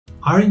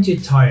aren't you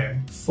tired?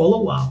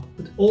 Follow up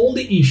with all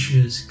the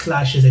issues,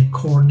 clashes, and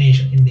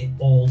coordination in the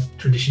old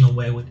traditional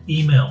way with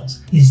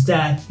emails.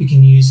 Instead, you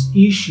can use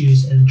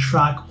issues and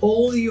track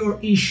all your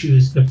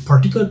issues with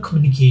particular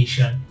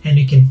communication, and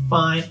you can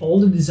find all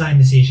the design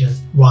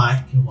decisions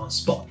right in one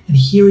spot. And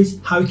here is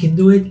how you can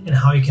do it and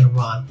how you can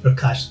run your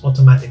clashes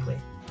automatically.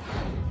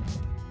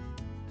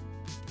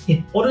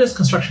 In Autodesk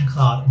Construction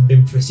Cloud and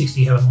BIM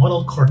 360, you have a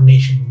model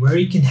coordination where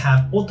you can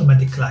have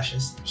automatic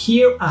clashes.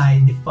 Here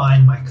I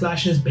define my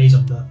clashes based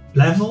on the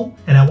level,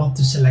 and I want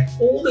to select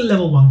all the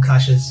level 1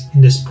 clashes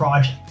in this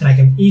project, and I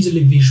can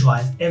easily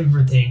visualize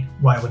everything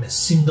right with a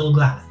single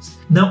glance.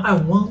 Now I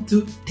want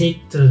to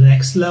take to the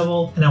next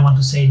level, and I want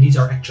to say these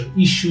are actual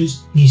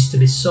issues needs to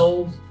be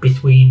solved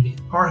between the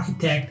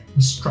architect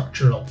and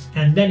structural.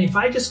 And then if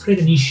I just create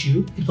an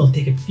issue, it will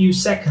take a few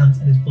seconds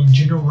and it will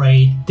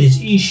generate this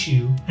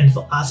issue, and it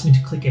will ask me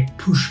to click a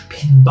push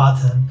pin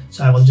button.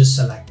 So I will just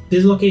select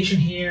this location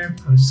here.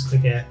 I will just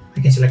click I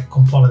can select a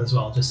component as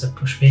well, just a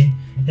push pin.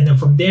 And then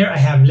from there I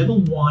have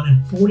level 1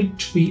 and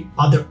 43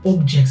 other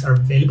objects are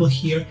available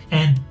here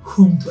and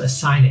whom to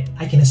assign it.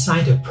 I can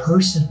assign to a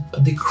person,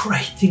 but the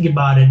great thing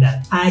about it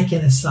that I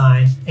can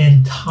assign an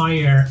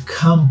entire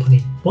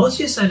company. Once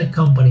you assign a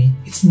company,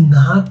 it's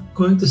not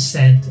going to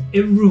send to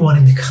everyone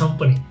in the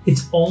company.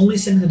 It's only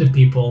sending to the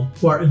people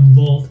who are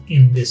involved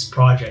in this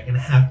project and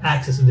have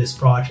access to this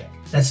project.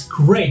 That's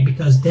great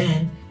because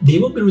then they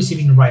will be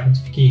receiving the right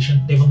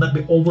notification. They will not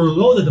be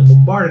overloaded and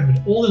bombarded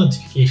with all the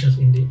notifications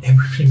in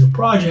every single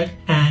project.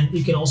 And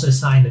you can also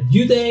assign a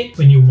due date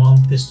when you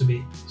want this to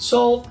be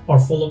solved or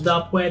followed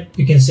up with.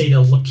 You can say the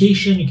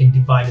location. You can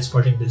divide this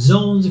project into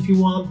zones if you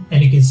want.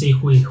 And you can say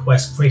who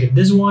has created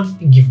this one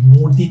and give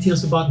more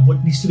details about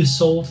what needs to be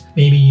solved.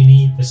 Maybe you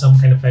need some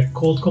kind of a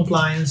code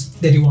compliance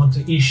that you want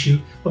to issue.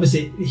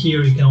 Obviously,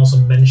 here you can also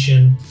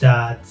mention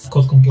that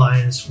code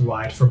compliance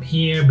right from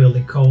here,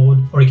 building code,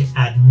 or you can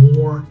add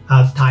more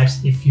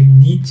types if you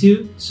need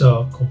to.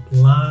 So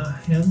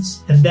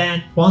compliance. And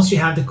then once you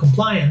have the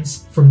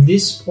compliance, from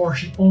this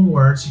portion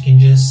onwards, you can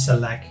just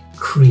select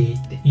create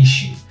the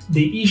issue.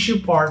 The issue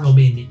part will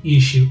be in the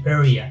issue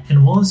area.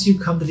 And once you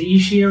come to the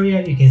issue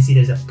area, you can see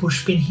there's a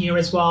push pin here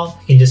as well.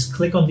 You can just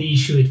click on the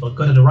issue. It will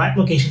go to the right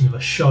location. It will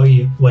show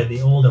you where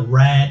all the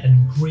red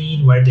and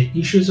green, where the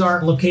issues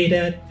are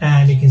located.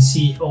 And you can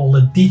see all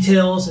the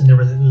details and there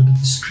is a little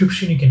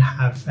description. You can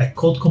have a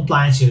code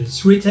compliance here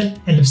it's written.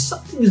 And if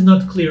something is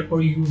not clear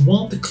or you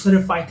want to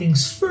clarify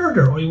things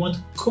further or you want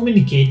to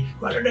communicate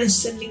rather than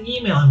sending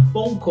email and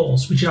phone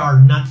calls, which are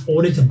not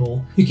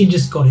auditable, you can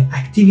just go to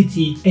activity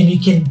and you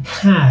can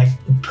tag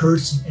the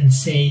person and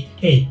say,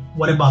 hey,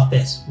 what about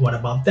this? What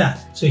about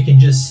that? So you can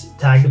just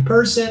tag the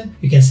person.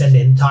 You can send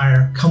the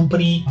entire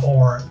company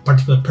or a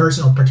particular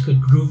person or particular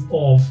group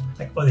of,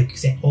 like, well, you can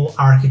say all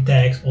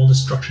architects, all the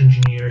structural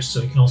engineers.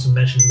 So you can also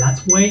mention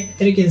that way.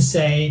 And you can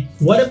say,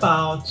 what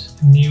about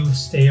new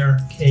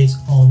staircase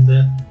on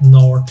the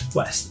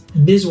northwest?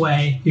 And this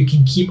way, you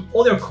can keep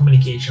all your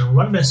communication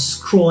rather than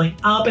scrolling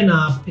up and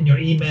up in your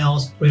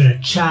emails or in a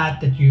chat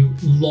that you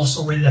lost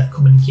already that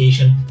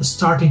communication, the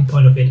starting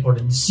point of it or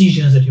the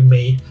decisions that you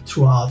made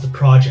throughout the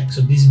project.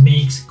 So this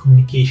makes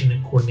communication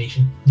and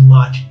coordination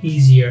much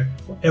easier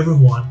for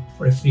everyone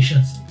for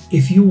efficiency.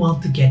 If you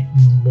want to get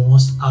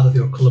most out of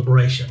your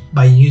collaboration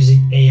by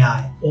using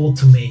AI,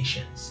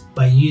 automations,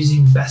 by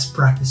using best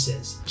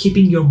practices,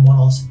 keeping your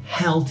models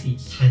healthy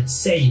and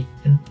safe,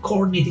 and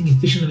coordinating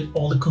efficiently with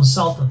all the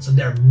consultants. So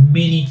there are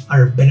many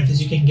other benefits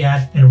you can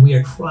get, and we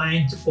are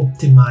trying to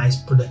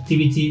optimize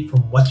productivity from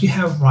what you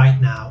have right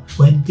now,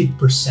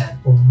 20%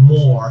 or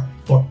more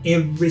for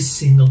every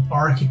single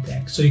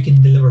architect. So you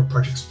can deliver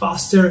projects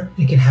faster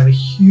and can have a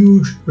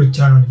huge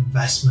return on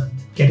investment.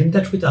 Get in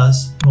touch with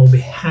us and we'll be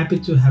happy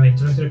to have an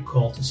introductory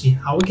call to see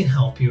how we can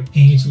help you and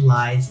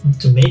utilize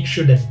to make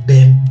sure that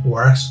BIM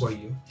works for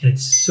you. And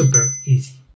it's super easy.